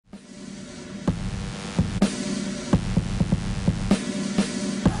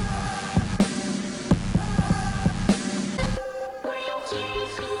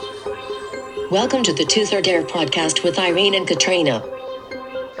Welcome to the Tooth or Dare podcast with Irene and Katrina.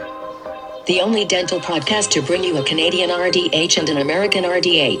 The only dental podcast to bring you a Canadian RDH and an American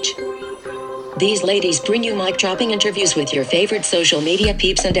RDH. These ladies bring you mic-dropping interviews with your favorite social media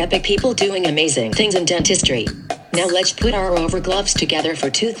peeps and epic people doing amazing things in dentistry. Now let's put our gloves together for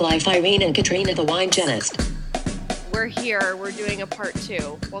Tooth Life. Irene and Katrina, the wine genist. We're here. We're doing a part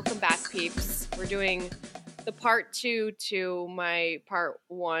 2. Welcome back, peeps. We're doing the part 2 to my part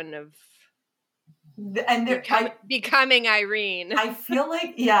 1 of becoming Irene. I feel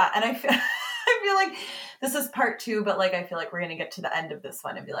like, yeah, and I feel like this is part 2, but like I feel like we're gonna get to the end of this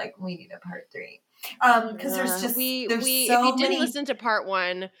one and be like, we need a part 3. Because there's so if you didn't listen to part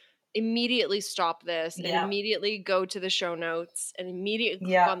 1, immediately stop this and immediately go to the show notes and immediately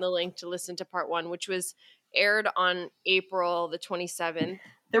click on the link to listen to part 1, which was aired on April the 27th.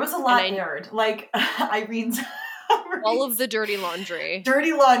 There was a lot aired, like Irene's. All of the dirty laundry.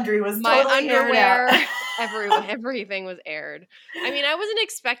 Dirty laundry was my totally underwear. Everything was aired. I mean, I wasn't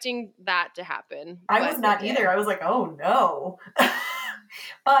expecting that to happen. I was not either. I was like, oh no.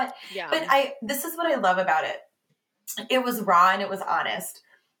 But this is what I love about it. It was raw and it was honest.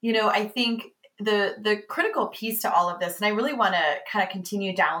 You know, I think the critical piece to all of this, and I really want to kind of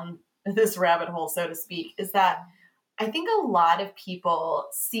continue down this rabbit hole, so to speak, is that I think a lot of people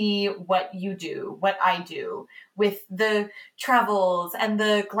see what you do, what I do, with the travels and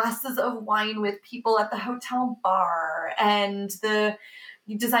the glasses of wine with people at the hotel bar and the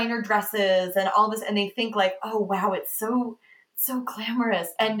designer dresses and all this. And they think like, oh, wow, it's so glamorous.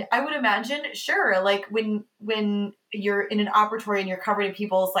 And I would imagine, sure, like when you're in an operatory and you're covered in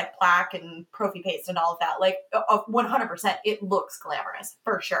people's like plaque and prophy paste and all of that, like 100%, it looks glamorous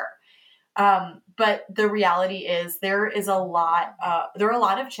for sure. But the reality is there are a lot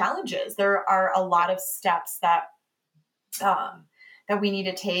of challenges. There are a lot of steps that we need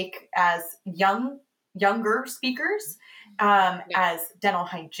to take as younger speakers, as dental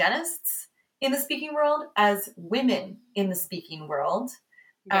hygienists in the speaking world, as women in the speaking world,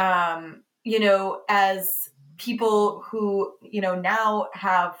 as people who, now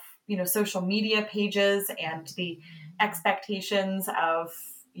have, social media pages and the expectations of,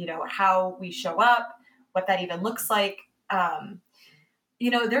 how we show up, what that even looks like. There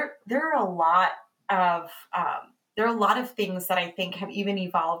are a lot of things that I think have even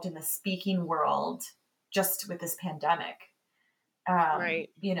evolved in the speaking world just with this pandemic. Right.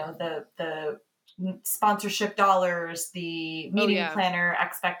 The sponsorship dollars, the meeting planner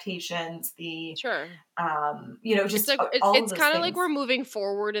expectations, just it's kind of like we're moving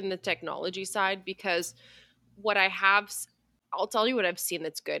forward in the technology side, because I'll tell you what I've seen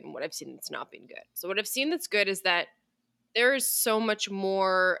that's good and what I've seen that's not been good. So what I've seen that's good is that there is so much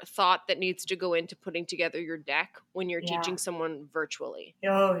more thought that needs to go into putting together your deck when you're teaching someone virtually.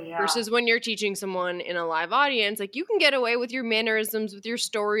 Oh, yeah. Versus when you're teaching someone in a live audience. Like, you can get away with your mannerisms, with your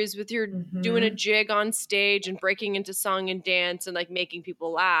stories, with your doing a jig on stage and breaking into song and dance and like making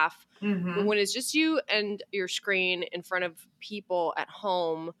people laugh. But when it's just you and your screen in front of people at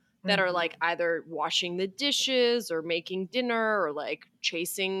home that are like either washing the dishes or making dinner or like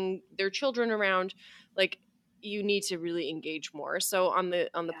chasing their children around, like, you need to really engage more. So on the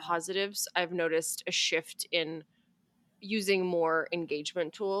positives, I've noticed a shift in using more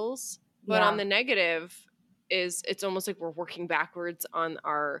engagement tools. But on the negative it's almost like we're working backwards on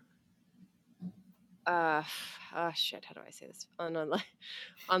our how do I say this? On the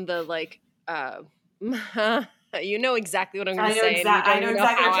you know exactly what I'm going to say. I know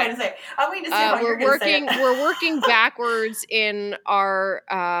exactly what I'm trying to say. I'm waiting to see how you're going to say it. We're working backwards in our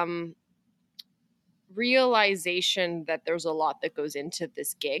realization that there's a lot that goes into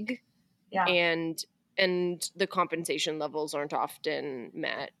this gig, and the compensation levels aren't often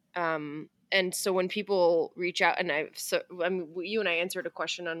met. And so when people reach out, and you and I answered a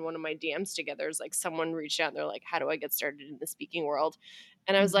question on one of my DMs together. It's like someone reached out and they're like, how do I get started in the speaking world?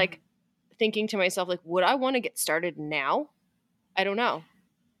 And I was like, thinking to myself, like, would I want to get started now? I don't know.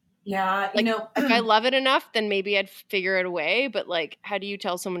 Yeah. Like, if I love it enough, then maybe I'd figure it away. But like, how do you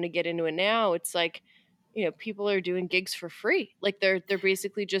tell someone to get into it now? It's like, people are doing gigs for free. Like they're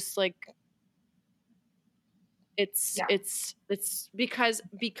basically just like, it's because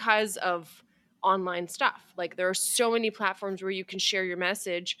of online stuff. Like, there are so many platforms where you can share your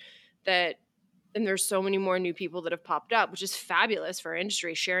message and there's so many more new people that have popped up, which is fabulous for our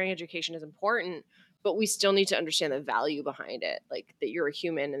industry. Sharing education is important, but we still need to understand the value behind it. Like, that you're a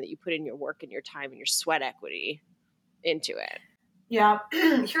human and that you put in your work and your time and your sweat equity into it. Yeah.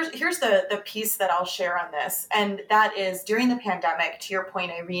 Here's the piece that I'll share on this. And that is during the pandemic, to your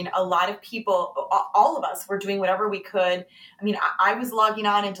point, Irene, a lot of people, all of us were doing whatever we could. I mean, I was logging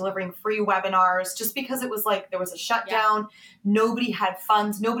on and delivering free webinars just because it was like there was a shutdown. Nobody had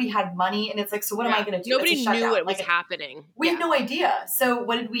funds. Nobody had money. And it's like, so what am I going to do? Nobody knew it was happening. We had no idea. So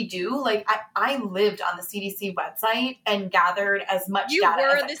what did we do? Like I lived on the CDC website and gathered as much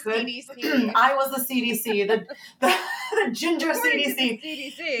data as I could. CDC. I was the CDC, the ginger CDC,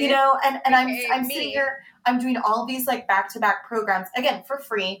 you know, and I'm sitting here, I'm doing all these like back-to-back programs, again, for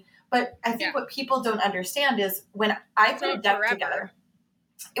free. But I think what people don't understand is when I put a deck together,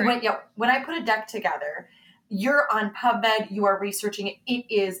 when I put a deck together, you're on PubMed, you are researching it. It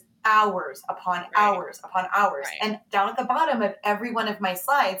is hours upon hours upon hours. And down at the bottom of every one of my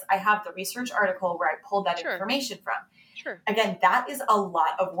slides, I have the research article where I pulled that information from. Again, that is a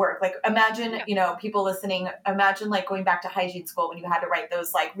lot of work. Like imagine, you know, people listening, imagine like going back to hygiene school when you had to write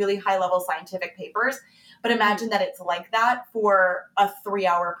those like really high level scientific papers. But imagine that it's like that for a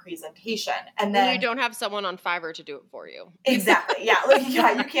 3-hour presentation. And then you don't have someone on Fiverr to do it for you. Exactly. Yeah. Like,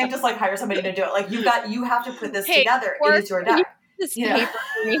 you can't just like hire somebody to do it. Like you have to put this together. It is your deck. This paper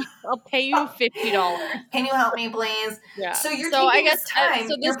for me. I'll pay you $50. Can you help me, please? Yeah. So you're taking this time.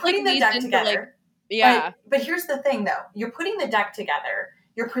 You're putting the deck together. But here's the thing, though. You're putting the deck together.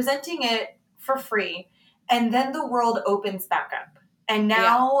 You're presenting it for free, and then the world opens back up. And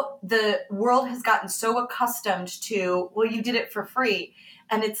now the world has gotten so accustomed to, well, you did it for free,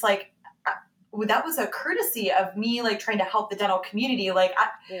 and it's like that was a courtesy of me, like trying to help the dental community. Like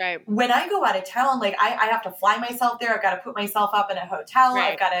when I go out of town, like I have to fly myself there. I've got to put myself up in a hotel.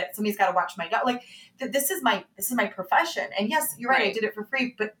 Somebody's got to watch my dog. Like this is my profession. And yes, you're right. I did it for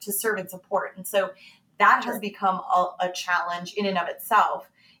free, but to serve and support. And so that has become a challenge in and of itself.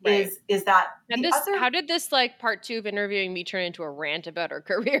 Is that how did this like part 2 of interviewing me turn into a rant about our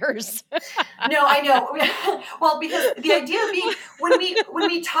careers? No, I know. Well, because the idea being when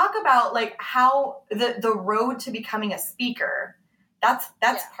we talk about like how the road to becoming a speaker, that's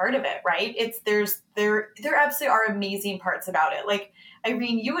part of it, right? It's there absolutely are amazing parts about it. Like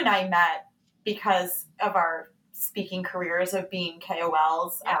Irene, you and I met because of our speaking careers, of being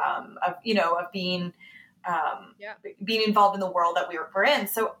KOLs, of being being involved in the world that we're in.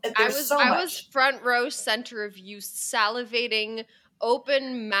 So I was front row center of you salivating,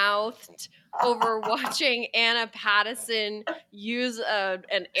 open mouthed over watching Anna Pattison use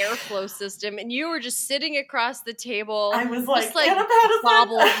an airflow system, and you were just sitting across the table. I was like, just like Anna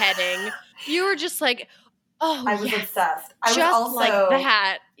Pattison bobbleheading. You were just like, oh, I was obsessed. I just was also like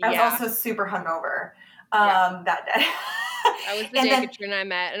that. I was also super hungover that day. That was the day Katrina and I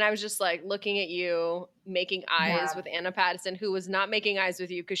met, and I was just like looking at you, making eyes with Anna Pattison, who was not making eyes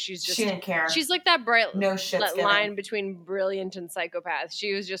with you because she didn't care. She's like that bright that line between brilliant and psychopath.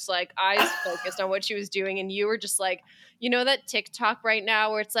 She was just like eyes focused on what she was doing, and you were just like, you know that TikTok right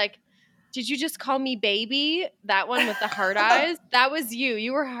now where it's like, did you just call me baby? That one with the hard eyes? That was you.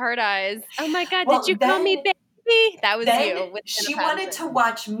 You were hard eyes. Oh my God, did you call me baby? That was you. She wanted to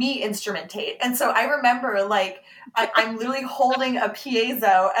watch me instrumentate. And so I remember like, I'm literally holding a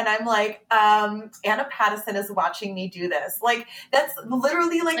piezo and I'm like, Anna Pattison is watching me do this. Like, that's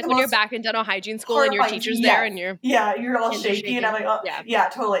literally like when you're back in dental hygiene school and your teacher's there and you're all shaky. And I'm like, oh, yeah,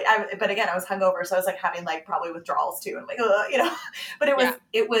 totally. But again, I was hungover. So I was like having like probably withdrawals too. And like, but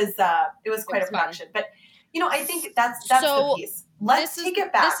it was quite a production. But, I think that's the piece. Let's take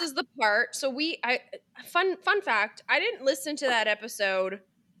it back. This is the part. So fun fact, I didn't listen to that episode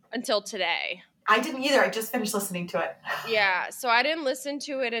until today. I didn't either. I just finished listening to it. Yeah. So I didn't listen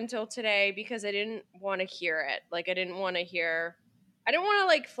to it until today because I didn't want to hear it. Like I didn't want to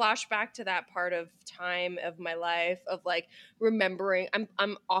like flash back to that part of time of my life of like remembering.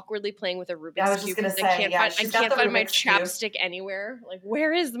 I'm awkwardly playing with a Rubik's Cube. I was just going to say, I can't find my chapstick anywhere. Like,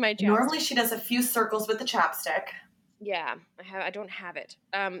 where is my chapstick? Normally she does a few circles with the chapstick. Yeah, I don't have it.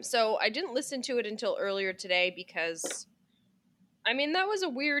 So I didn't listen to it until earlier today because, I mean, that was a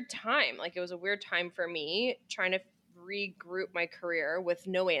weird time. Like, it was a weird time for me trying to regroup my career with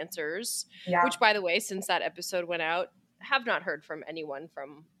no answers. Yeah. Which, by the way, since that episode went out, have not heard from anyone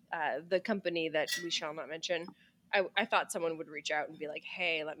from the company that we shall not mention. I thought someone would reach out and be like,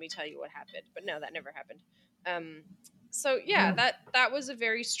 hey, let me tell you what happened. But no, that never happened. So yeah, that was a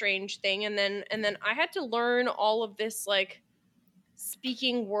very strange thing. And then I had to learn all of this like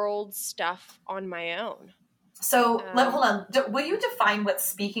speaking world stuff on my own. So hold on. Will you define what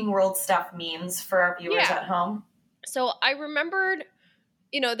speaking world stuff means for our viewers at home? So I remembered,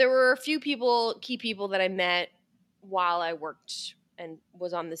 there were a few key people that I met while I worked and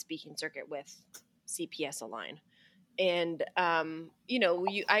was on the speaking circuit with CPS Align. And,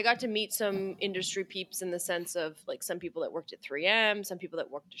 I got to meet some industry peeps in the sense of like some people that worked at 3M, some people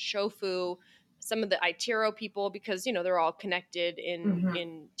that worked at Shofu, some of the Itero people, because, they're all connected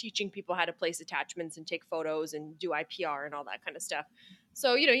in teaching people how to place attachments and take photos and do IPR and all that kind of stuff.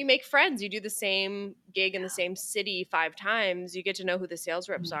 So, you make friends, you do the same gig in the same city 5 times, you get to know who the sales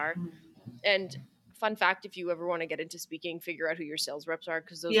reps are. And fun fact, if you ever want to get into speaking, figure out who your sales reps are,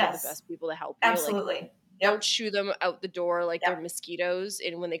 because those are the best people to help you. Absolutely. Like, don't shoo them out the door like they're mosquitoes.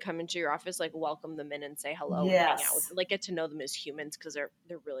 And when they come into your office, like welcome them in and say hello and hang out with them. Like get to know them as humans, because they're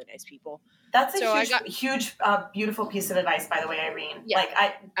really nice people. That's a huge, beautiful piece of advice, by the way, Irene.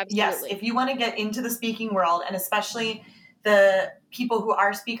 Yeah, absolutely. If you want to get into the speaking world, and especially the people who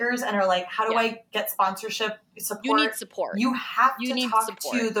are speakers and are like, how do I get sponsorship support? You need support. You have to talk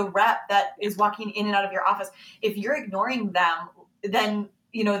to the rep that is walking in and out of your office. If you're ignoring them, then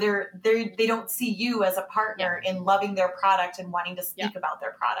they don't see you as a partner in loving their product and wanting to speak about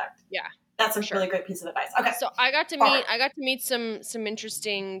their product. Yeah. That's a really great piece of advice. Okay. So I got to meet some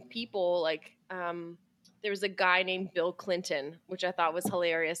interesting people. Like, there was a guy named Bill Clinton, which I thought was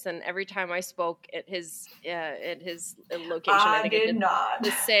hilarious. And every time I spoke at his location, I did not.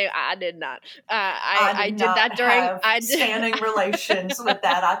 I did not. I did that during standing relations with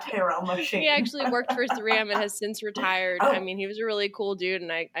that Itero machine. He actually worked for 3M and has since retired. I mean, he was a really cool dude,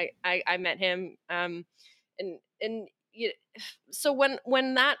 and I met him. So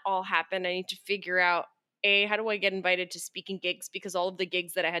when that all happened, I need to figure out, how do I get invited to speaking gigs? Because all of the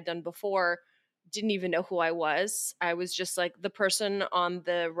gigs that I had done before didn't even know who I was. I was just like the person on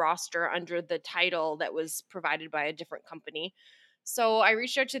the roster under the title that was provided by a different company. So I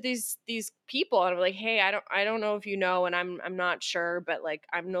reached out to these people and I'm like, hey, I don't know if you know, and I'm not sure, but like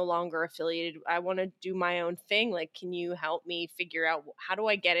I'm no longer affiliated. I want to do my own thing. Like, can you help me figure out how do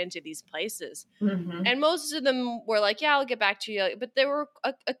I get into these places? And most of them were like, yeah, I'll get back to you. But there were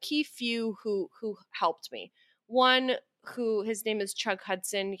a key few who helped me. One, his name is Chuck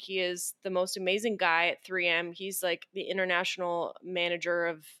Hudson. He is the most amazing guy at 3M. He's like the international manager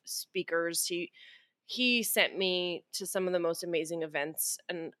of speakers. He sent me to some of the most amazing events,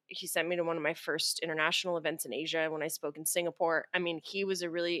 and he sent me to one of my first international events in Asia when I spoke in Singapore. I mean, he was an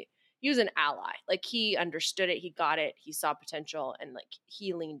ally. Like, he understood it, he got it, he saw potential, and like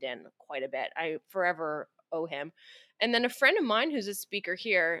he leaned in quite a bit. I forever owe him. And then a friend of mine who's a speaker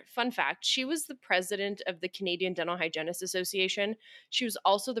here, fun fact, she was the president of the Canadian Dental Hygienists Association. She was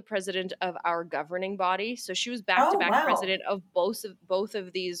also the president of our governing body. So she was back-to-back president of both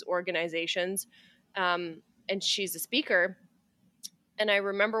of these organizations. And she's a speaker. And I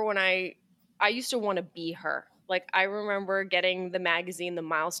remember when I used to want to be her. Like, I remember getting the magazine, the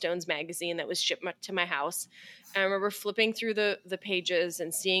Milestones magazine that was shipped to my house. And I remember flipping through the pages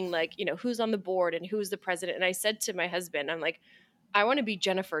and seeing, like, who's on the board and who's the president. And I said to my husband, I'm like, I want to be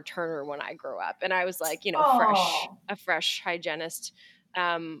Jennifer Turner when I grow up. And I was like, a fresh hygienist.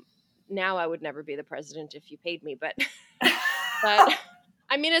 Now I would never be the president if you paid me, but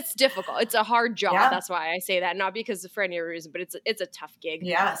I mean, it's difficult. It's a hard job. Yeah. That's why I say that, not because for any reason, but it's a tough gig.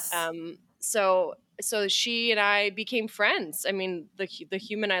 Yes. So she and I became friends. I mean, the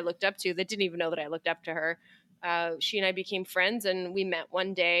human I looked up to that didn't even know that I looked up to her. She and I became friends, and we met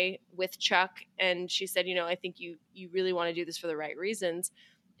one day with Chuck, and she said, I think you really want to do this for the right reasons.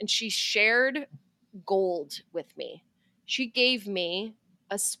 And she shared gold with me. She gave me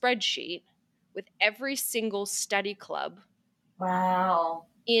a spreadsheet with every single study club. Wow.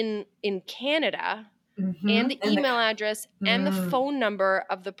 In Canada, and the email address and the phone number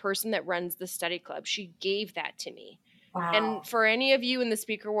of the person that runs the study club. She gave that to me. Wow. And for any of you in the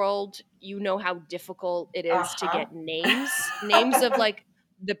speaker world, you know how difficult it is to get names of like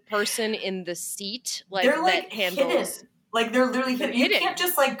the person in the seat, like they're that like handles. Hidden. Like they're literally hidden. You can't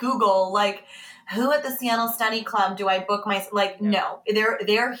just like Google like who at the Seattle Study Club do I book my no.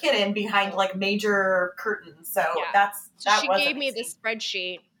 They're hidden behind like major curtains. So she gave me this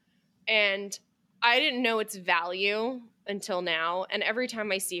spreadsheet, and I didn't know its value until now. And every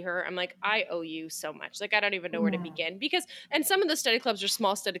time I see her, I'm like, I owe you so much. Like, I don't even know where to begin, and some of the study clubs are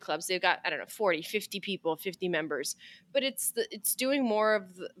small study clubs. They've got, 40, 50 people, 50 members, but it's doing more of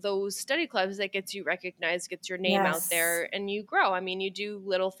those study clubs that gets you recognized, gets your name out there, and you grow. I mean, you do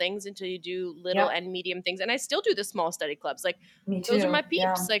little things until you do little and medium things. And I still do the small study clubs. Like, those are my peeps.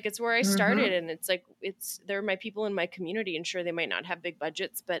 Yeah. Like, it's where I started. And it's like, they're my people in my community, and sure, they might not have big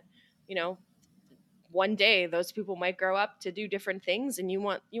budgets, but one day those people might grow up to do different things, and you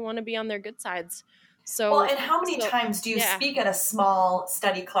want to be on their good sides. So, well, and how many times do you speak at a small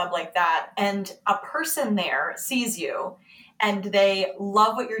study club like that, and a person there sees you and they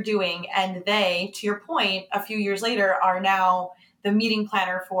love what you're doing. And they, to your point, a few years later are now the meeting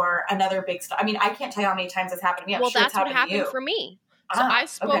planner for another big stuff. I mean, I can't tell you how many times this happened to me. I'm sure that's what happened to you. for me. So I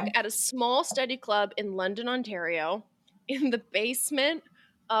spoke at a small study club in London, Ontario, in the basement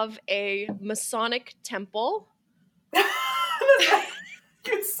of a Masonic temple.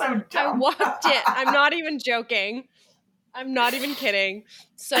 It's so dumb. I walked in. I'm not even joking. I'm not even kidding.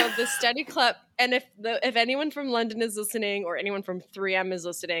 So the study club, and if anyone from London is listening or anyone from 3M is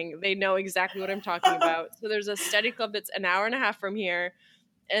listening, they know exactly what I'm talking about. So there's a study club that's an hour and a half from here,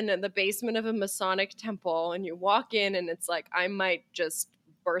 and in the basement of a Masonic temple, and you walk in and it's like, I might just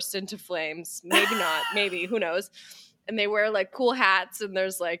burst into flames. Maybe not. Maybe. Who knows? And they wear like cool hats, and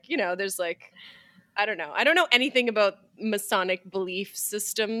there's like, I don't know. I don't know anything about Masonic belief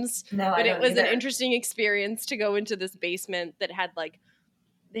systems, but it was an interesting experience to go into this basement that had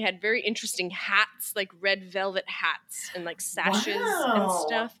they had very interesting hats, like red velvet hats and like sashes and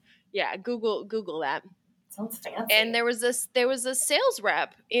stuff. Yeah, Google that. Sounds fancy. And there was a sales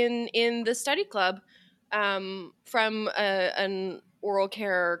rep in the study club from an oral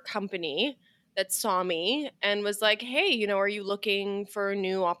care company that saw me and was like, hey, are you looking for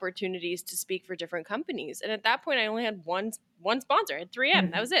new opportunities to speak for different companies? And at that point, I only had one sponsor. I had 3M.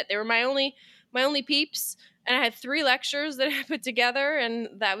 Mm-hmm. That was it. They were my only peeps. And I had 3 lectures that I put together, and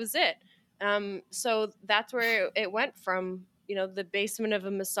that was it. So that's where it went from, the basement of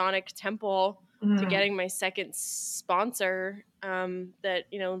a Masonic temple to getting my second sponsor that,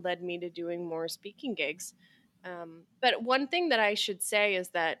 led me to doing more speaking gigs. But one thing that I should say is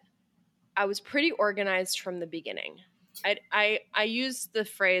that I was pretty organized from the beginning. I use the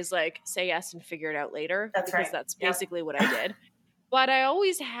phrase like say yes and figure it out later. That's basically what I did. But I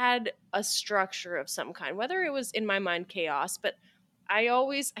always had a structure of some kind, whether it was in my mind chaos, but I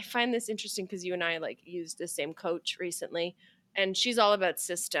find this interesting because you and I used the same coach recently, and she's all about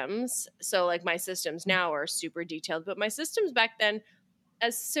systems. So my systems now are super detailed, but my systems back then,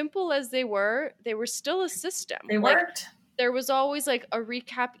 as simple as they were still a system. They worked. There was always a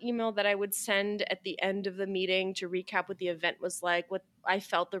recap email that I would send at the end of the meeting to recap what the event was like, what I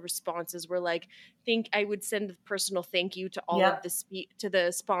felt the responses were like. I would send a personal thank you to all of to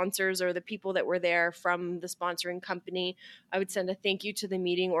the sponsors or the people that were there from the sponsoring company. I would send a thank you to the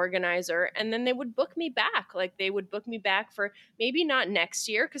meeting organizer, and then they would book me back. They would book me back for maybe not next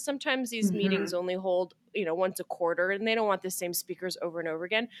year, because sometimes these meetings only hold once a quarter, and they don't want the same speakers over and over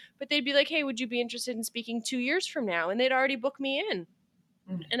again. But they'd be like, hey, would you be interested in speaking 2 years from now? And they'd already booked me in.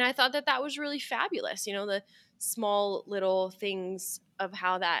 And I thought that was really fabulous, the small little things of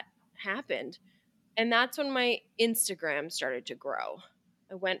how that happened. And that's when my Instagram started to grow.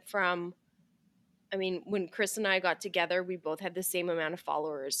 I went from, when Chris and I got together, we both had the same amount of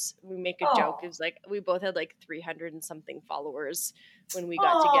followers. We make a joke. It was we both had 300 and something followers when we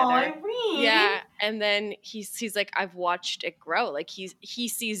got together. Irene. Yeah. And then he's like, I've watched it grow. He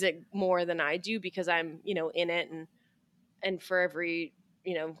sees it more than I do because I'm, in it. And for every,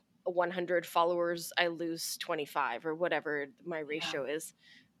 100 followers, I lose 25 or whatever my ratio is.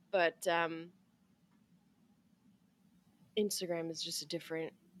 But Instagram is just a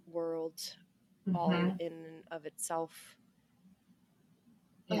different world all in and of itself.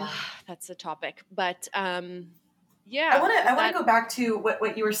 Yeah. That's a topic. But yeah. I want to go back to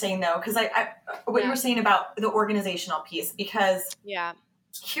what you were saying though, because you were saying about the organizational piece, because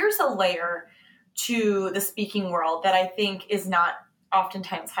here's a layer to the speaking world that I think is not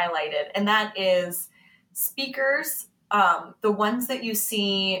oftentimes highlighted, and that is speakers, the ones that you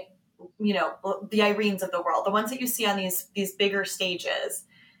see, the Irenes of the world, the ones that you see on these bigger stages,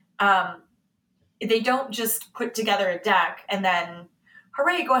 they don't just put together a deck and then,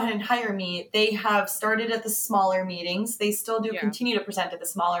 hooray, go ahead and hire me. They have started at the smaller meetings. They still do continue to present at the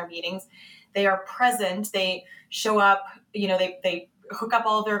smaller meetings. They are present. They show up, they hook up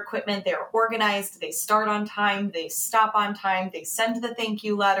all of their equipment. They're organized. They start on time. They stop on time. They send the thank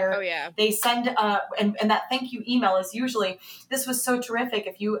you letter. Oh, yeah. They send, and that thank you email is usually, this was so terrific.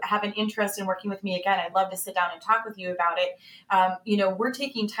 If you have an interest in working with me again, I'd love to sit down and talk with you about it. We're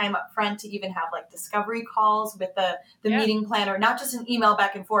taking time up front to even have discovery calls with the meeting planner, not just an email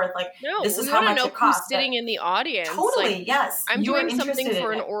back and forth. This is how much it costs. Who's sitting in the audience. Totally. Yes. I'm doing something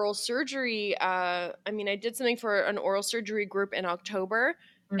for an oral surgery. I did something for an oral surgery group in October.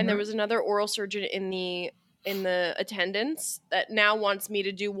 And there was another oral surgeon in the attendance that now wants me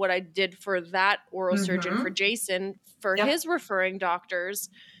to do what I did for that oral surgeon for Jason for his referring doctors.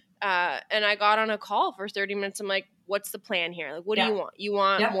 And I got on a call for 30 minutes. I'm like, what's the plan here? What do you want? You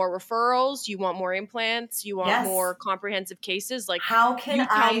want more referrals? You want more implants? You want more comprehensive cases? How can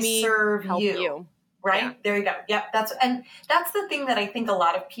I serve you? right? Yeah. There you go. Yep. That's the thing that I think a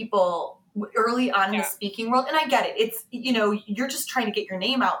lot of people early on in the speaking world, and I get it. It's, you're just trying to get your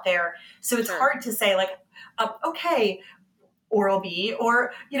name out there. So it's hard to say like, okay, Oral-B,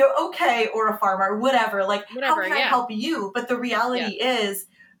 or, okay, or a farmer, whatever, like, how can I help you? But the reality is,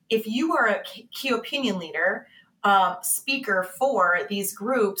 if you are a key opinion leader, speaker for these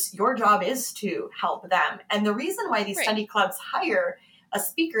groups, your job is to help them. And the reason why these study clubs hire a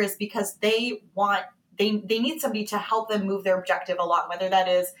speaker is because they need somebody to help them move their objective along, whether that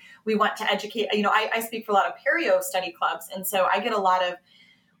is, we want to educate, I speak for a lot of perio study clubs. And so I get a lot of,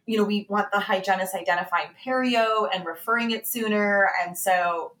 we want the hygienist identifying perio and referring it sooner. And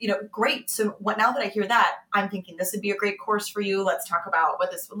so, great. So now that I hear that, I'm thinking this would be a great course for you. Let's talk about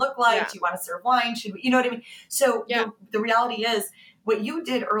what this would look like. Yeah. Do you want to serve wine? Should we, you know what I mean? So the reality is what you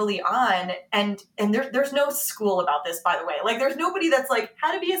did early on, and there's no school about this, by the way. Like, there's nobody that's like,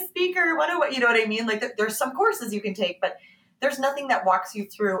 how to be a speaker, what, you know what I mean? Like, there's some courses you can take, but there's nothing that walks you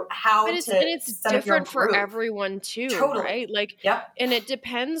through how to set up your own group. It's different for everyone too, right? Like, and it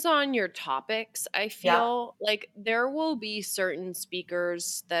depends on your topics. I feel like there will be certain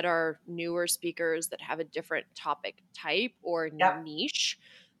speakers that are newer speakers that have a different topic type or niche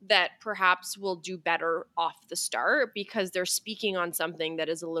that perhaps will do better off the start because they're speaking on something that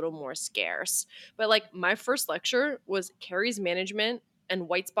is a little more scarce. But like, my first lecture was caries management and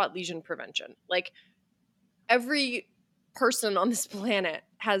white spot lesion prevention. Like, every person on this planet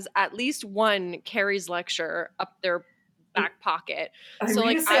has at least one caries lecture up their back pocket. So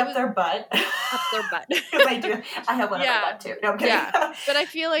like, up their butt. Up their butt. Because I do. I have one up my butt too. No, I'm kidding. Yeah. But I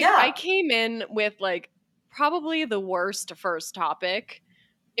feel like I came in with like probably the worst first topic.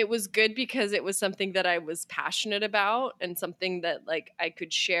 It was good because it was something that I was passionate about and something that like I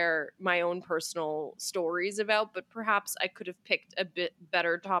could share my own personal stories about, but perhaps I could have picked a bit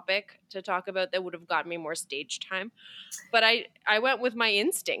better topic to talk about that would have gotten me more stage time. But I went with my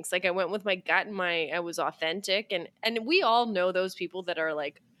instincts. Like, I went with my gut and I was authentic, and we all know those people that are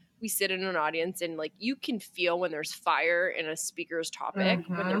like, we sit in an audience and like, you can feel when there's fire in a speaker's topic,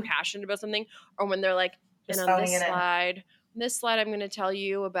 when they're passionate about something, or when they're like, and on this slide, I'm going to tell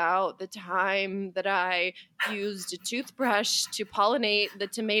you about the time that I used a toothbrush to pollinate the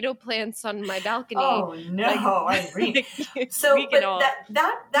tomato plants on my balcony. Oh, no, I agree. So but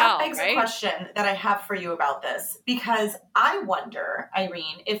that begs a question that I have for you about this, because I wonder,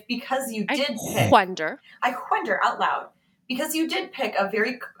 Irene, if because you did I wonder out loud, because you did pick a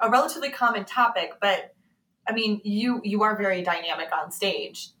relatively common topic, but I mean, you are very dynamic on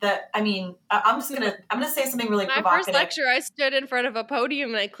stage. I'm gonna say something really provocative. My first lecture, I stood in front of a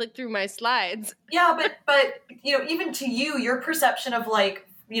podium and I clicked through my slides. Yeah, but even to you, your perception of like,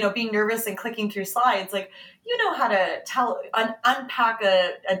 being nervous and clicking through slides, like, how to unpack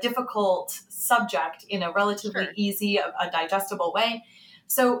a difficult subject in a relatively easy, a digestible way.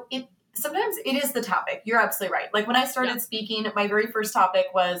 So sometimes it is the topic. You're absolutely right. Like, when I started speaking, my very first topic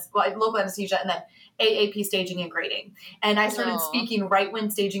was local anesthesia and then AAP staging and grading. And I started speaking right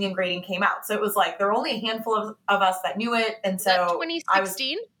when staging and grading came out. So it was like, there were only a handful of us that knew it. And so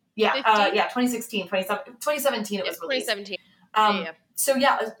 2016? 2016, 2017 it was released. 2017. So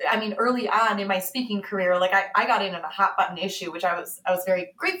I mean, early on in my speaking career, like I got in on a hot button issue, which I was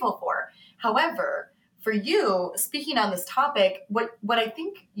very grateful for. However, for you, speaking on this topic, what I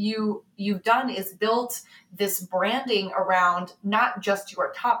think you've done is built this branding around not just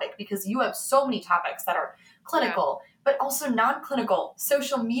your topic, because you have so many topics that are clinical, but also non-clinical,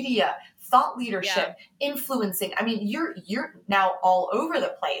 social media, thought leadership, influencing. I mean, you're now all over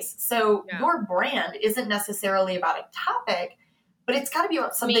the place. So your brand isn't necessarily about a topic, but it's got to be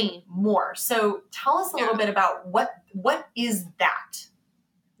about something more. So tell us a little bit about what is that?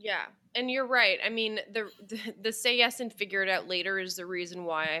 Yeah. And you're right. I mean, the say yes and figure it out later is the reason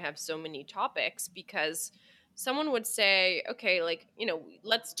why I have so many topics, because someone would say, okay, like,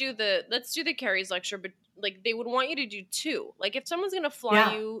 let's do the caries lecture, but like, they would want you to do two. Like, if someone's going to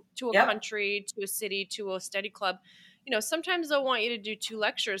fly you to a country, to a city, to a study club, sometimes they'll want you to do two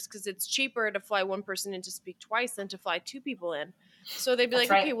lectures because it's cheaper to fly one person in to speak twice than to fly two people in. So they'd be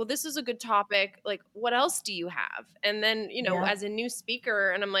okay, well, this is a good topic. Like, what else do you have? And then, as a new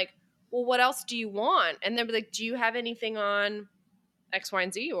speaker, and I'm like, well, what else do you want? And they'll be like, do you have anything on X, Y,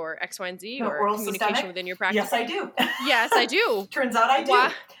 and Z or X, Y, and Z or communication systemic? Within your practice? Yes, I do. Yes, I do. Turns out I do.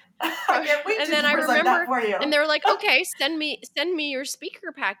 I can't wait to present that for you. And they're like, okay, send me your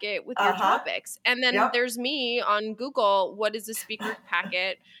speaker packet with your topics. And then there's me on Google. What is a speaker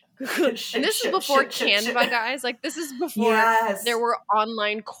packet? And this is before Canva, guys. Like, this is before there were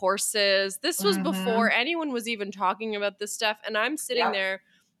online courses. This was before anyone was even talking about this stuff. And I'm sitting there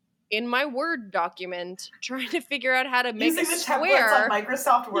in my Word document trying to figure out how to make using a the square. Templates on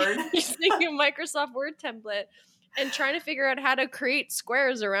Microsoft Word. Using a Microsoft Word template and trying to figure out how to create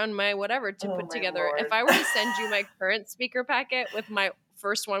squares around my whatever to put together. Lord. If I were to send you my current speaker packet with my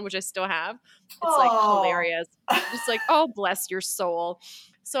first one, which I still have, it's like hilarious. Just like, oh, bless your soul.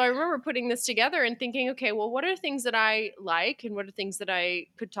 So I remember putting this together and thinking, okay, well, what are things that I like and what are things that I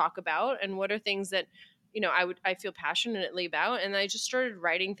could talk about and what are things that, I feel passionately about. And I just started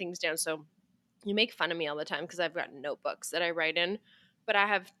writing things down. So you make fun of me all the time because I've got notebooks that I write in, but I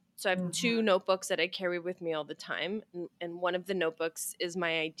have two notebooks that I carry with me all the time. And one of the notebooks is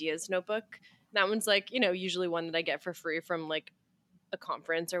my ideas notebook. That one's like, usually one that I get for free from like a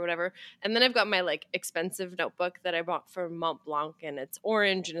conference or whatever. And then I've got my like expensive notebook that I bought from Mont Blanc, and it's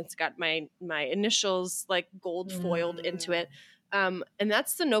orange and it's got my initials like gold foiled into it. And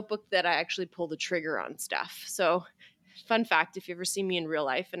that's the notebook that I actually pull the trigger on stuff. So fun fact, if you ever see me in real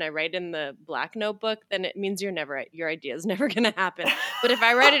life and I write in the black notebook, then it means your idea is never going to happen. But if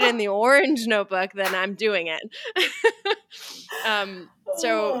I write it in the orange notebook, then I'm doing it.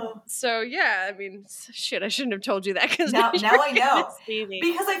 So yeah, I mean, shit, I shouldn't have told you that because now I know.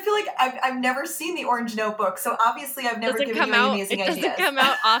 Because I feel like I've never seen the orange notebook, so obviously I've never given you any amazing ideas. It doesn't come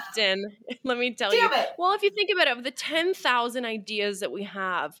out often. Let me tell you. It. Well, if you think about it, of the 10,000 ideas that we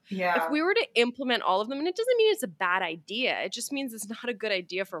have, if we were to implement all of them, and it doesn't mean it's a bad idea, it just means it's not a good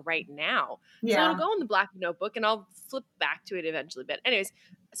idea for right now. Yeah. So it'll go in the black notebook, and I'll flip back to it eventually. But anyways,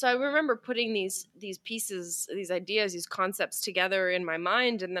 so I remember putting these pieces, these ideas, these concepts together in my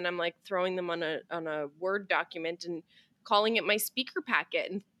mind, and then I'm like throwing them on a Word document and calling it my speaker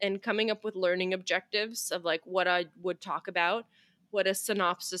packet and coming up with learning objectives of like what I would talk about, what a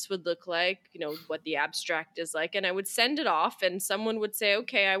synopsis would look like, what the abstract is like. And I would send it off and someone would say,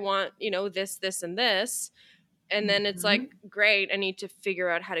 okay, I want, this, this, and this. And then it's like, great, I need to figure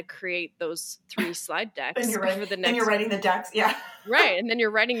out how to create those 3 slide decks. And you're writing the decks, yeah. Right, and then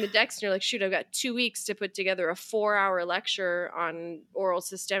you're writing the decks and you're like, shoot, I've got 2 weeks to put together a 4-hour lecture on oral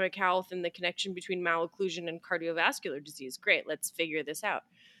systemic health and the connection between malocclusion and cardiovascular disease. Great, let's figure this out.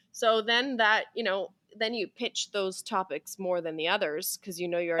 So then that, then you pitch those topics more than the others because you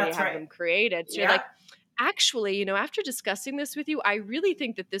already have them created. So you're like, actually, after discussing this with you, I really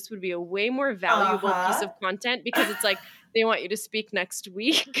think that this would be a way more valuable piece of content because it's like they want you to speak next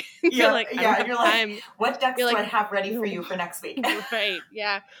week. You're like, what decks do I have ready for you for next week? Right.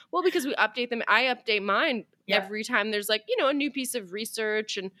 Yeah. Well, because we update them. I update mine every time there's like, a new piece of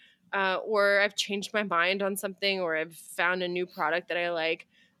research and or I've changed my mind on something or I've found a new product that I like.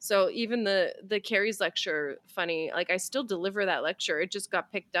 So even the Carrie's lecture, funny, like I still deliver that lecture. It just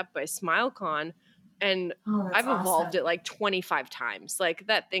got picked up by SmileCon. And I've evolved it like 25 times. Like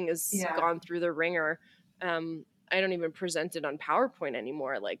that thing has gone through the ringer. I don't even present it on PowerPoint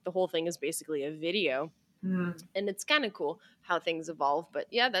anymore. Like the whole thing is basically a video. And it's kind of cool how things evolve. But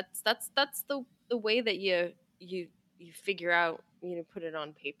yeah, that's the way that you figure out, put it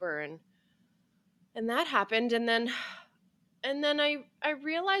on paper and that happened. And then I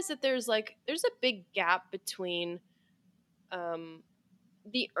realized that there's a big gap between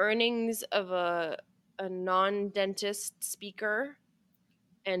the earnings of a non-dentist speaker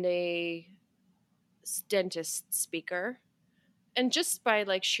and a dentist speaker. And just by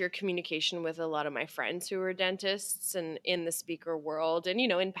like sheer communication with a lot of my friends who are dentists and in the speaker world and,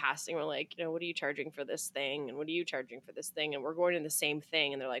 in passing, we're like, what are you charging for this thing? And what are you charging for this thing? And we're going to the same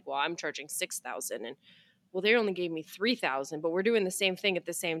thing. And they're like, well, I'm charging $6,000. And well, they only gave me $3,000, but we're doing the same thing at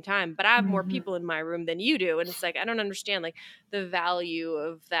the same time. But I have more people in my room than you do. And it's like, I don't understand like the value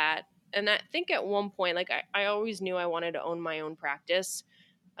of that. And I think at one point, like I always knew I wanted to own my own practice.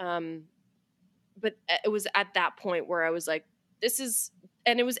 But it was at that point where I was like,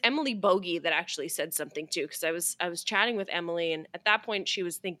 and it was Emily Bogey that actually said something too. Cause I was chatting with Emily and at that point she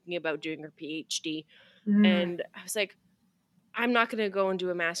was thinking about doing her PhD. And I was like, I'm not going to go and do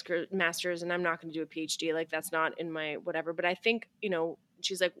a master's and I'm not going to do a PhD. Like that's not in my whatever. But I think,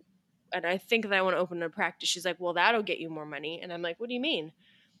 she's like, and I think that I want to open a practice. She's like, well, that'll get you more money. And I'm like, what do you mean?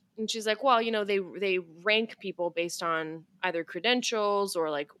 And she's like, well, they rank people based on either credentials or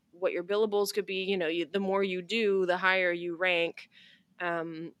like what your billables could be. The more you do, the higher you rank.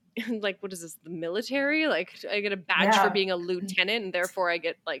 Like, what is this? The military? Like I get a badge for being a lieutenant and therefore I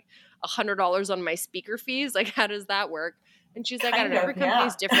get like $100 on my speaker fees. Like, how does that work? And she's like, I don't know, every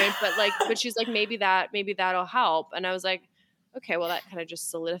company's different, but she's like, maybe that'll help. And I was like, okay, well that kind of just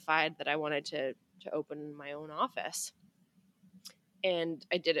solidified that I wanted to open my own office. And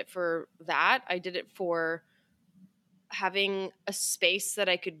I did it for that. I did it for having a space that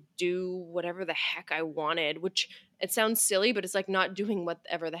I could do whatever the heck I wanted, which It sounds silly, but it's like not doing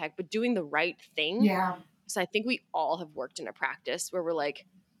whatever the heck, but doing the right thing. Yeah. So I think we all have worked in a practice where we're like,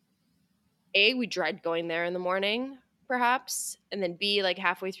 A, we dread going there in the morning, perhaps, and then B, like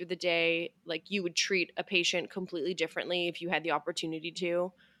halfway through the day, like you would treat a patient completely differently if you had the opportunity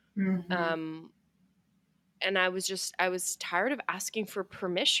to. Mm-hmm. And I was tired of asking for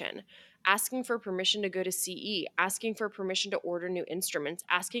permission to go to CE, asking for permission to order new instruments,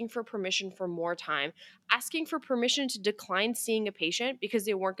 asking for permission for more time, asking for permission to decline seeing a patient because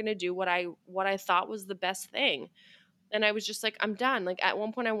they weren't going to do what I thought was the best thing. And I was just like, I'm done. Like at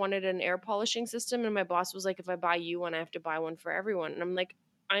one point I wanted an air polishing system and my boss was like, if I buy you one, I have to buy one for everyone. And I'm like,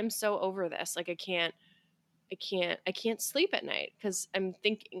 I'm so over this. Like I can't sleep at night because I'm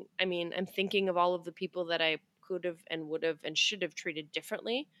thinking of all of the people that I could have and would have and should have treated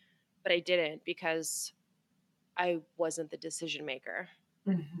differently, but I didn't because I wasn't the decision maker,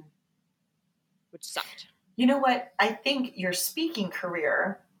 which sucked. You know what? I think your speaking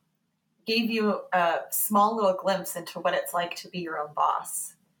career gave you a small little glimpse into what it's like to be your own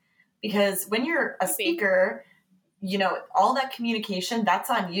boss. Because when you're a speaker, you know, all that communication,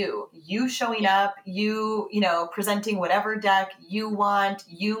 that's on you. You showing up, you know, presenting whatever deck you want,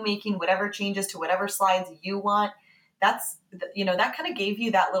 you making whatever changes to whatever slides you want. That's, you know, that kind of gave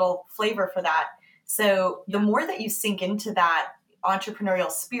you that little flavor for that. So the more that you sink into that entrepreneurial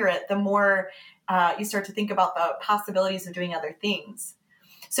spirit, the more you start to think about the possibilities of doing other things.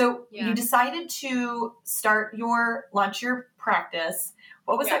 So you decided to launch your practice.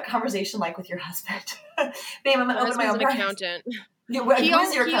 What was that conversation like with your husband? Babe, I'm going to open my own practice. Accountant. He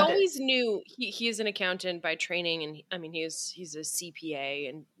always knew he is an accountant by training, and I mean he's a CPA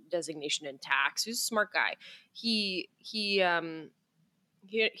and designation in tax. He's a smart guy. He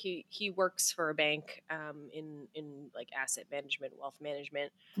works for a bank in like asset management, wealth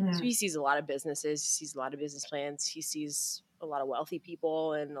management. So he sees a lot of businesses, he sees a lot of business plans, he sees a lot of wealthy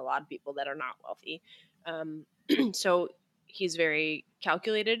people and a lot of people that are not wealthy. So he's very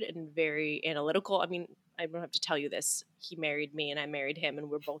calculated and very analytical. I mean, I don't have to tell you this. He married me and I married him and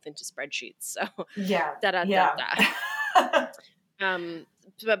we're both into spreadsheets. So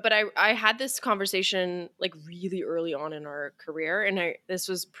But I had this conversation like really early on in our career, and this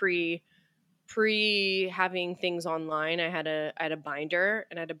was pre having things online. I had a binder,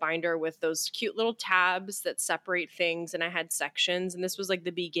 and I had a binder with those cute little tabs that separate things, and I had sections, and this was like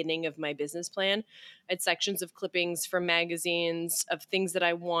the beginning of my business plan. I had sections of clippings from magazines, of things that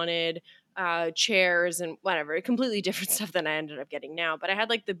I wanted, chairs and whatever, completely different stuff than I ended up getting now. But I had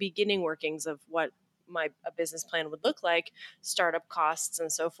like the beginning workings of what a business plan would look like, startup costs and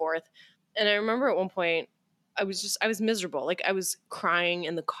so forth. And I remember at one point I was miserable. Like I was crying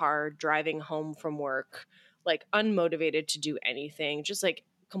in the car driving home from work, like unmotivated to do anything, just like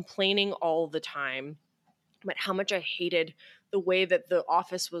complaining all the time about how much I hated the way that the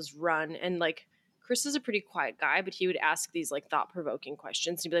office was run. And like Chris is a pretty quiet guy, but he would ask these like thought-provoking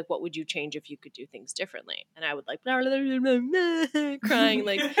questions. He'd be like, what would you change if you could do things differently? And I would like blah, blah, blah, blah, blah, crying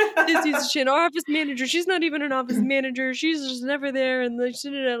like, this is shit. Our office manager, she's not even an office manager. She's just never there. And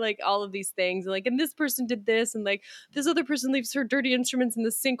like all of these things. Like, and this person did this. And like this other person leaves her dirty instruments in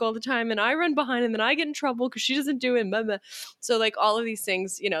the sink all the time. And I run behind and then I get in trouble because she doesn't do it. Blah, blah. So like all of these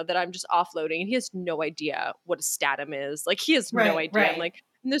things, you know, that I'm just offloading. And he has no idea what a Statim is. Like he has no idea. I'm like,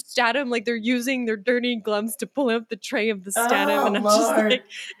 in the Statim, like they're using their dirty gloves to pull out the tray of the Statim, and I'm just like,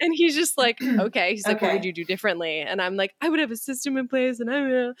 and he's just like, okay, he's like, what would you do differently? And I'm like, I would have a system in place, and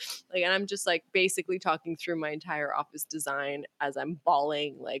I'm just like basically talking through my entire office design as I'm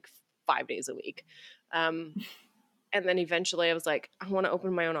bawling like 5 days a week. And then eventually I was like, I want to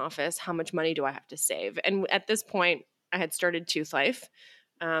open my own office. How much money do I have to save? And at this point, I had started Tooth Life,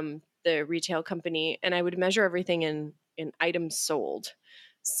 the retail company, and I would measure everything in items sold.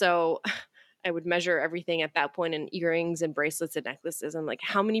 So I would measure everything at that point in earrings and bracelets and necklaces. I'm like,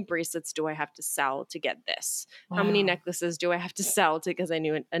 how many bracelets do I have to sell to get this? Wow. How many necklaces do I have to sell because I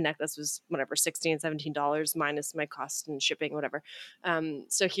knew a necklace was whatever, $16 and $17 minus my cost and shipping, whatever.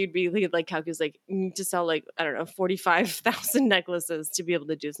 So he'd like calculate like, you need to sell like, I don't know, 45,000 necklaces to be able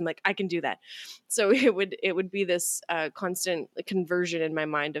to do this. I'm like, I can do that. So it would be this constant conversion in my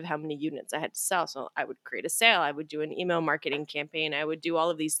mind of how many units I had to sell. So I would create a sale. I would do an email marketing campaign. I would do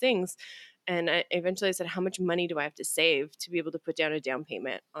all of these things. And I eventually said, how much money do I have to save to be able to put down a down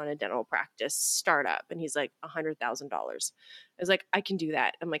payment on a dental practice startup? And he's like, $100,000. I was like, I can do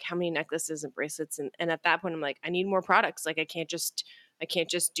that. I'm like, how many necklaces and bracelets? And at that point, I'm like, I need more products. Like, I can't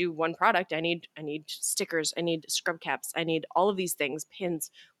just do one product. I need stickers. I need scrub caps. I need all of these things, pins.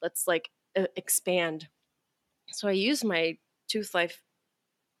 Let's like expand. So I used my Tooth Life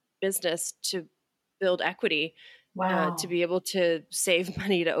business to build equity Wow. To be able to save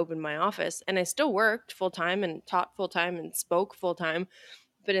money to open my office. And I still worked full time and taught full time and spoke full time.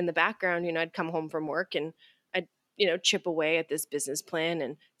 But in the background, I'd come home from work and I'd, chip away at this business plan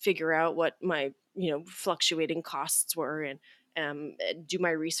and figure out what my, fluctuating costs were, and do my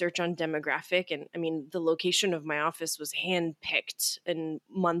research on demographic. And I mean, the location of my office was handpicked and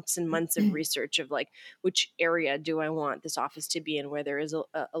months of research of like, which area do I want this office to be in, where there is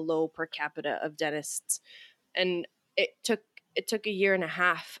a low per capita of dentists. And it took a year and a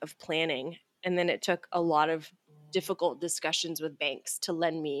half of planning. And then it took a lot of difficult discussions with banks to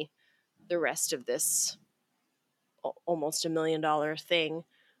lend me the rest of this almost $1 million thing.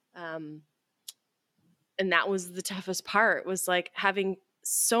 And that was the toughest part, was like having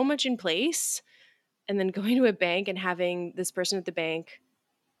so much in place and then going to a bank and having this person at the bank,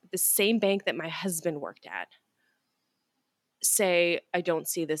 the same bank that my husband worked at, say, I don't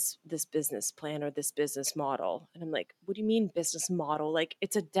see this business plan or this business model. And I'm like, what do you mean business model? Like,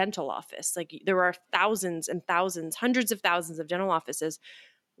 it's a dental office. Like, there are thousands and thousands, hundreds of thousands of dental offices.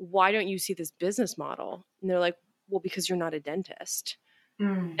 Why don't you see this business model? And they're like, well, because you're not a dentist.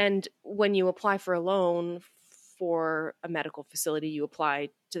 And when you apply for a loan for a medical facility, you apply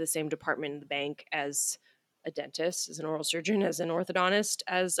to the same department in the bank as a dentist, as an oral surgeon, as an orthodontist,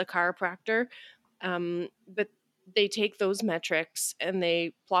 as a chiropractor. But they take those metrics and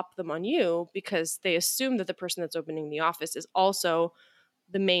they plop them on you because they assume that the person that's opening the office is also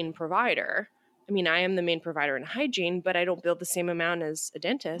the main provider. I mean, I am the main provider in hygiene, but I don't bill the same amount as a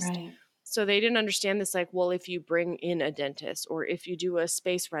dentist. Right. So they didn't understand this, like, well, if you bring in a dentist, or if you do a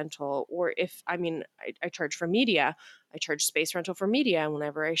space rental, or if, I charge for media, I charge space rental for media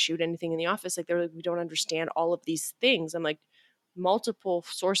whenever I shoot anything in the office. Like, they're like, we don't understand all of these things. I'm like, multiple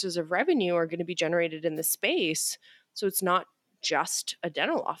sources of revenue are going to be generated in the space. So it's not just a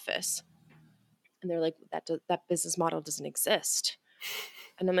dental office. And they're like, that business model doesn't exist.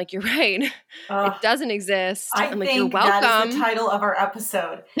 And I'm like, you're right. It doesn't exist. I'm like, think you're welcome. That is the title of our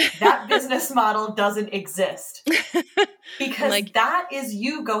episode. That business model doesn't exist. Because like, that is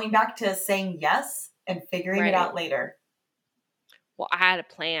you going back to saying yes and figuring it out later. Well, I had a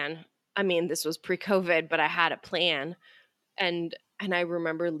plan. I mean, this was pre-COVID, but I had a plan. And I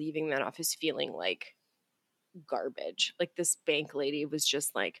remember leaving that office feeling like garbage. Like, this bank lady was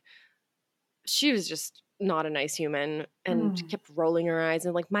just like, she was just not a nice human, and kept rolling her eyes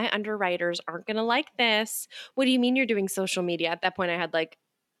and like, my underwriters aren't going to like this. What do you mean you're doing social media? At that point I had like,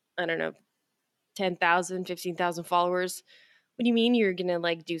 I don't know, 10,000, 15,000 followers. What do you mean you're going to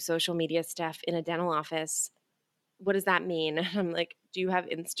like do social media stuff in a dental office? What does that mean? And I'm like, do you have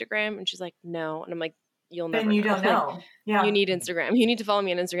Instagram? And she's like, no. And I'm like, you'll never know. You don't know. Yeah. You need Instagram. You need to follow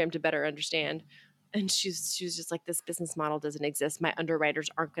me on Instagram to better understand. And she was just like, this business model doesn't exist. My underwriters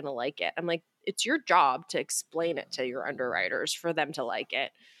aren't going to like it. I'm like, it's your job to explain it to your underwriters for them to like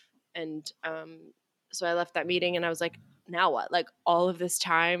it. And so I left that meeting and I was like, now what? Like, all of this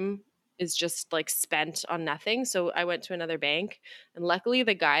time is just like spent on nothing. So I went to another bank, and luckily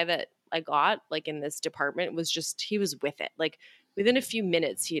the guy that I got like in this department was just, he was with it. Like, within a few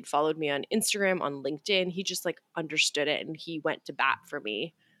minutes, he had followed me on Instagram, on LinkedIn. He just like understood it, and he went to bat for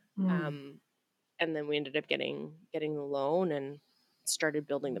me. And then we ended up getting the loan and started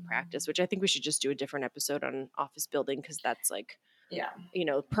building the practice, which I think we should just do a different episode on office building, because that's like,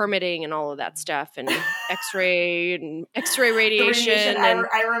 permitting and all of that stuff, and X-ray radiation, and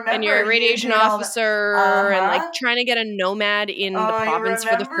I remember, and you're a radiation officer, and like trying to get a nomad in the province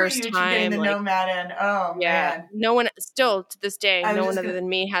for the first time. The like, nomad in. Oh man, no one still to this day, no one other than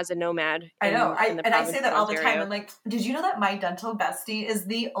me has a nomad. I know, I say that all the time. I'm like, did you know that my dental bestie is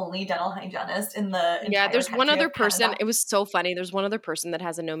the only dental hygienist in the entire there's one other person. Canada? It was so funny. There's one other person that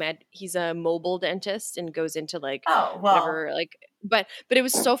has a nomad. He's a mobile dentist and goes into like whatever, like. But it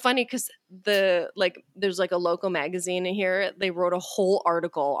was so funny because there's like a local magazine in here. They wrote a whole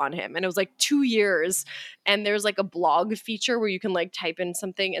article on him, and it was like 2 years. And there's like a blog feature where you can like type in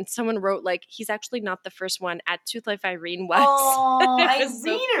something, and someone wrote like, he's actually not the first one at Tooth Life. Irene was. Oh,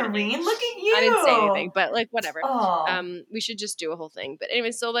 Irene, look at you. I didn't say anything, but like whatever. We should just do a whole thing. But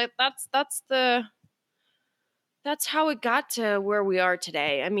anyway, so like that's how it got to where we are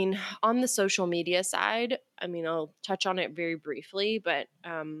today. I mean, on the social media side, I mean, I'll touch on it very briefly, but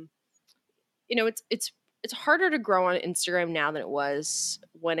it's harder to grow on Instagram now than it was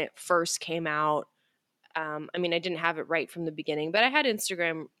when it first came out. I mean, I didn't have it right from the beginning, but I had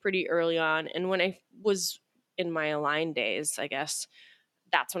Instagram pretty early on. And when I was in my Align days, I guess,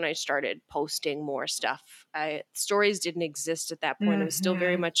 that's when I started posting more stuff. Stories didn't exist at that point. It was still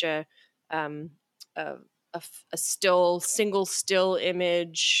very much a single still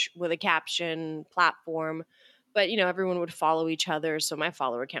image with a caption platform. But, everyone would follow each other. So my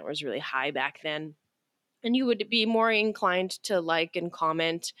follower count was really high back then. And you would be more inclined to like and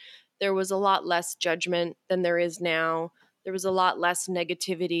comment. There was a lot less judgment than there is now. There was a lot less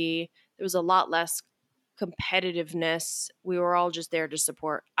negativity. There was a lot less competitiveness. We were all just there to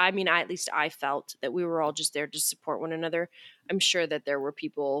support. I mean, at least I felt that we were all just there to support one another. I'm sure that there were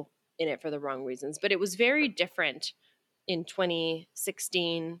people in it for the wrong reasons, but it was very different in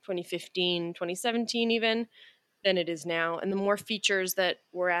 2016, 2015, 2017 even than it is now. And the more features that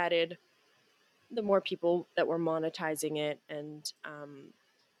were added, the more people that were monetizing it. And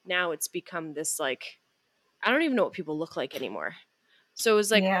now it's become this, like, I don't even know what people look like anymore. So it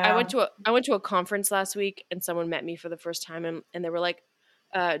was like, I went to a conference last week and someone met me for the first time and they were like,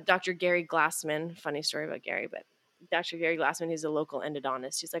 Dr. Gary Glassman, funny story about Gary, but Dr. Gary Glassman, he's a local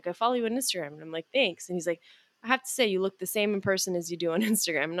endodontist. He's like, I follow you on Instagram. And I'm like, thanks. And he's like, I have to say, you look the same in person as you do on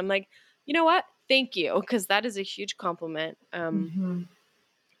Instagram. And I'm like, you know what? Thank you. Because that is a huge compliment.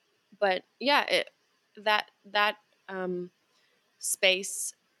 But yeah, that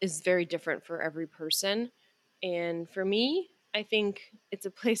space is very different for every person. And for me, I think it's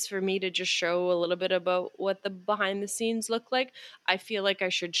a place for me to just show a little bit about what the behind the scenes look like. I feel like I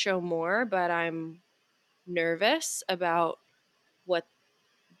should show more, but I'm nervous about what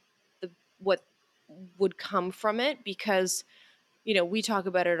would come from it, because we talk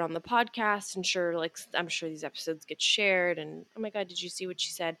about it on the podcast, and I'm sure these episodes get shared and, oh my God, did you see what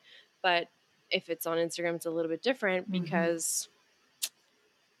she said? But if it's on Instagram, it's a little bit different because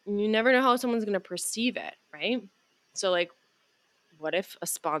you never know how someone's going to perceive it, right? So like, what if a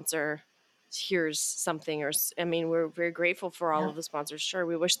sponsor hears something, we're very grateful for all of the sponsors. Sure,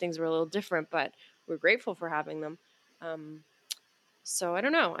 we wish things were a little different, but we're grateful for having them. So I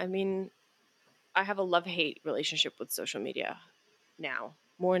don't know. I mean, I have a love-hate relationship with social media now,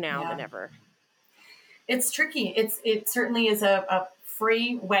 more now than ever. It's tricky. It certainly is a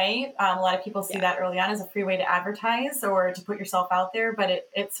free way. A lot of people see that early on as a free way to advertise or to put yourself out there, but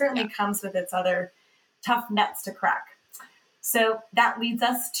it certainly comes with its other tough nuts to crack. So that leads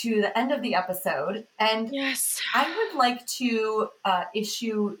us to the end of the episode. And I would like to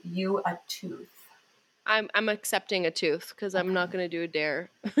issue you a tooth. I'm accepting a tooth because I'm not going to do a dare.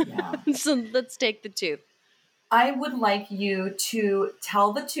 Yeah. So let's take the tooth. I would like you to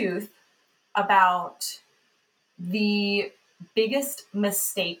tell the tooth about the biggest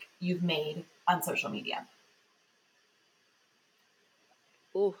mistake you've made on social media.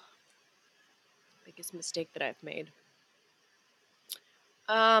 Ooh. Biggest mistake that I've made.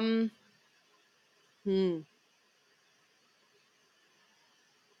 Oh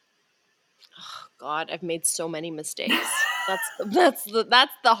God, I've made so many mistakes. That's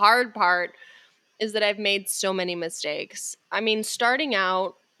the hard part, is that I've made so many mistakes. I mean, starting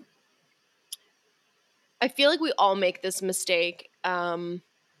out, I feel like we all make this mistake.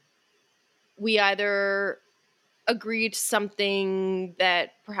 We either agree to something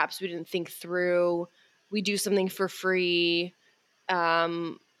that perhaps we didn't think through. We do something for free.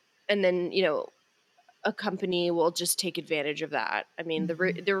 And then, a company will just take advantage of that. I mean,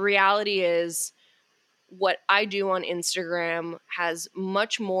 the reality is what I do on Instagram has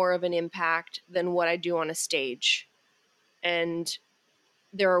much more of an impact than what I do on a stage. And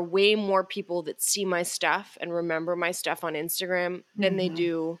there are way more people that see my stuff and remember my stuff on Instagram than they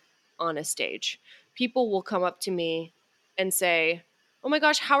do on a stage. People will come up to me and say, oh my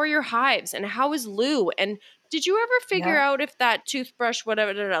gosh, how are your hives? And how is Lou? And did you ever figure out if that toothbrush,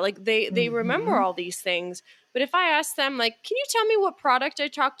 whatever, like they remember all these things. But if I ask them, like, can you tell me what product I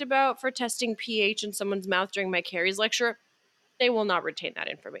talked about for testing pH in someone's mouth during my caries lecture? They will not retain that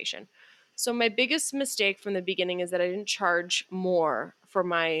information. So my biggest mistake from the beginning is that I didn't charge more for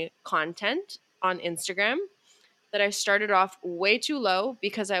my content on Instagram, that I started off way too low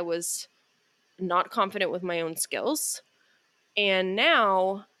because I was not confident with my own skills. And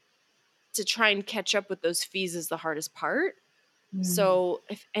now to try and catch up with those fees is the hardest part. So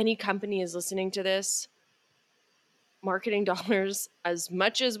if any company is listening to this, marketing dollars, as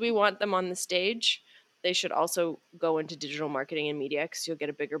much as we want them on the stage, they should also go into digital marketing and media, because you'll get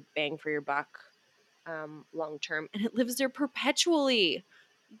a bigger bang for your buck long term. And it lives there perpetually.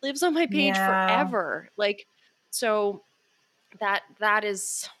 It lives on my page forever. Like, so that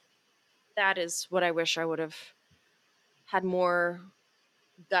is what I wish I would have had more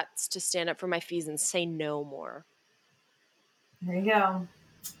guts to stand up for my fees and say no more. There you go.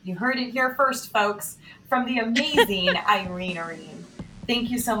 You heard it here first, folks, from the amazing Irene.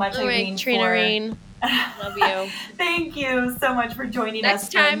 Thank you so much, Irene, Love you. Thank you so much for joining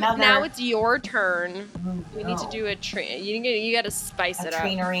us. Next time, now it's your turn. We need to do a you got to spice it up.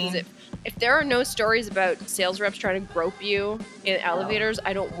 If there are no stories about sales reps trying to grope you in elevators,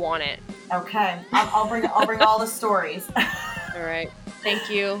 I don't want it. Okay, I'll bring all the stories. All right. Thank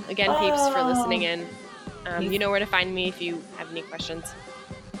you again, peeps, for listening in. You know where to find me if you have any questions.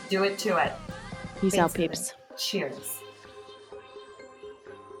 Do it to it. Peace out, peeps. Cheers.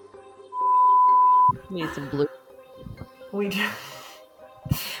 We need some blue. We do.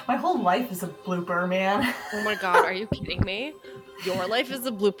 My whole life is a blooper, man. Oh my god, are you kidding me? Your life is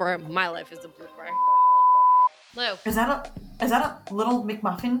a blooper. My life is a blooper. Lou. Is that a little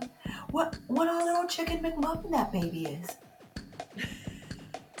McMuffin? What a little chicken McMuffin that baby is.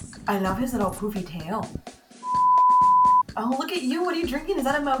 I love his little poofy tail. Oh, look at you. What are you drinking? Is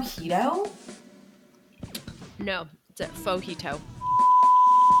that a mojito? No, it's a fojito.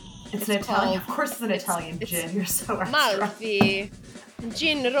 It's an Italian. Of course it's an Italian gin. You're so extra. Malfi.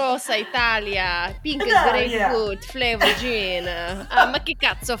 Gin Rosa Italia. Pink grapefruit flavor gin. Ma che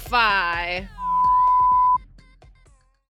cazzo fai?